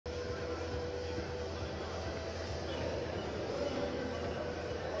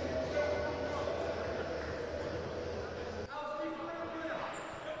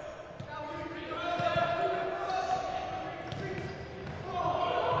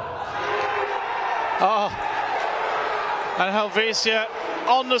Oh, and Helvecia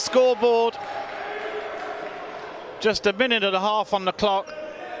on the scoreboard. Just a minute and a half on the clock.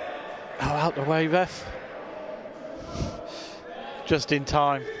 Oh, out the way, ref. Just in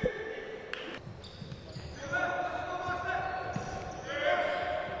time.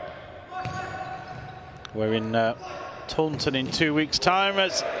 We're in Taunton in 2 weeks' time.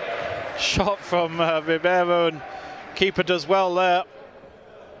 It's shot from Ribeiro, and keeper does well there.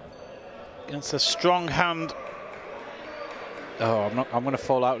 Against a strong hand. Oh, I'm going to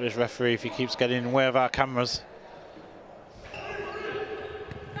fall out with this referee if he keeps getting in the way of our cameras.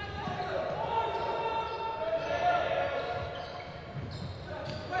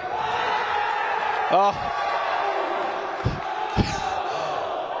 Oh.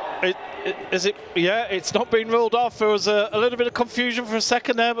 Is it? Yeah, it's not been ruled off. There was a little bit of confusion for a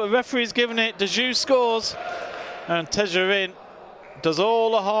second there, but the referee's given it. Dejoux scores, and Tejerin does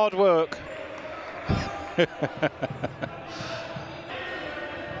all the hard work.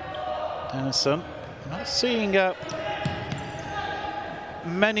 Dennison, not seeing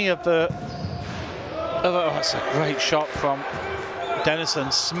many of the. Oh, that's a great shot from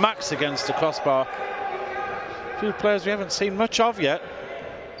Dennison. Smacks against the crossbar. Two players we haven't seen much of yet.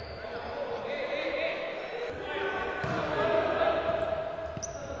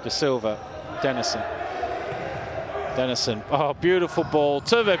 De Silva, Dennison. Oh, beautiful ball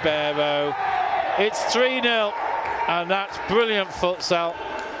to Ribeiro. It's 3-0, and that's brilliant futsal.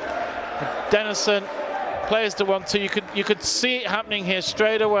 Dennison plays the 1-2. You could see it happening here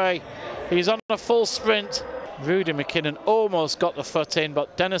straight away. He's on a full sprint. Rudy McKinnon almost got the foot in,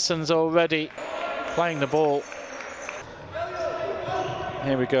 but Dennison's already playing the ball.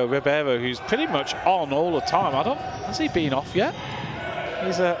 Here we go, Ribeiro, who's pretty much on all the time. Has he been off yet?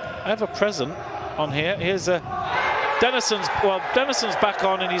 He's ever present on here. Here's Dennison's back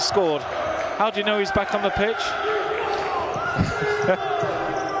on and he's scored. How do you know he's back on the pitch?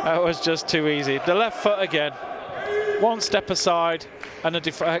 That was just too easy. The left foot again. One step aside, and a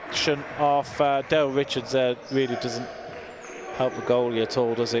deflection off Dale Richards there really doesn't help the goalie at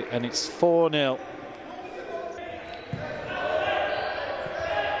all, does it? And it's 4-0.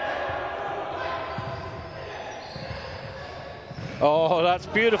 Oh, that's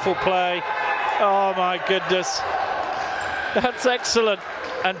beautiful play. Oh my goodness. That's excellent.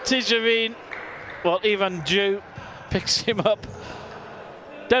 And Tejerin, well, even Dejoux picks him up.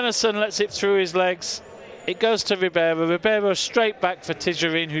 Dennison lets it through his legs. It goes to Ribeiro. Ribeiro straight back for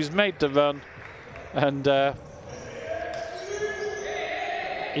Tejerin, who's made the run. And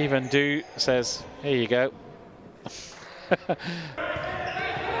even Dejoux says, here you go.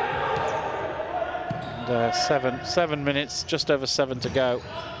 And 7 minutes, just over 7 to go.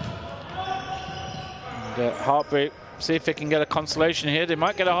 And Hartpury, see if they can get a consolation here. They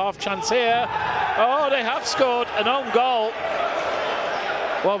might get a half chance here. Oh, they have scored an own goal.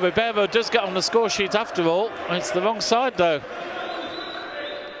 Well, Ribeiro does get on the score sheet after all. It's the wrong side though.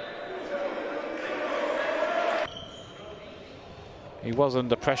 He was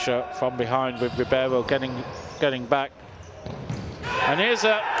under pressure from behind with Ribeiro getting back. And here's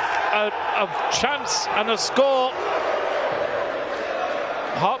a chance and a score.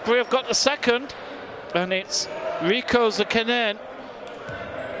 Hartpury have got the second, and it's Rico Zakenen.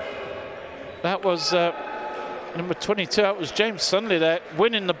 That was number 22. That was James Sunley there,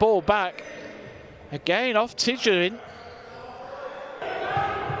 winning the ball back. Again, off Tejerin.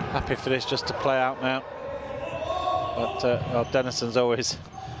 Happy for this just to play out now. But well, Dennison's always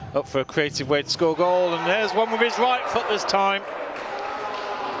up for a creative way to score a goal, and there's one with his right foot this time.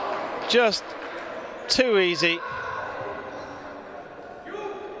 Just too easy.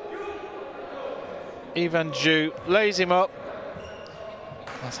 Even Dejoux lays him up.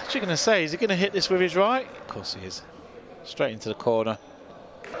 I was actually going to say, is he going to hit this with his right? Of course he is. Straight into the corner.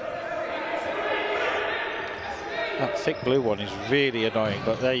 That thick blue one is really annoying,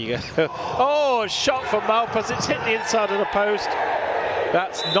 but there you go. Oh, a shot from Malpas. It's hit the inside of the post.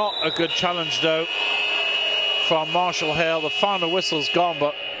 That's not a good challenge, though, from Marshall Hale. The final whistle's gone,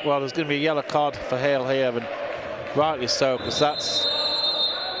 but, well, there's going to be a yellow card for Hale here, and rightly so, because that's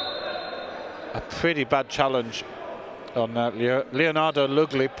a pretty bad challenge on Leonardo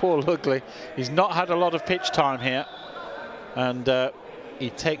Lugli. Poor Lugli. He's not had a lot of pitch time here, and he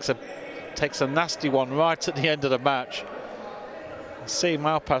takes a nasty one right at the end of the match. See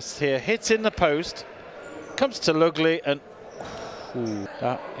Malpas here, hits in the post, comes to Lugli, and ooh,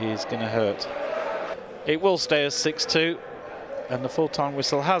 that is going to hurt. It will stay as 6-2, and the full-time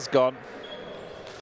whistle has gone.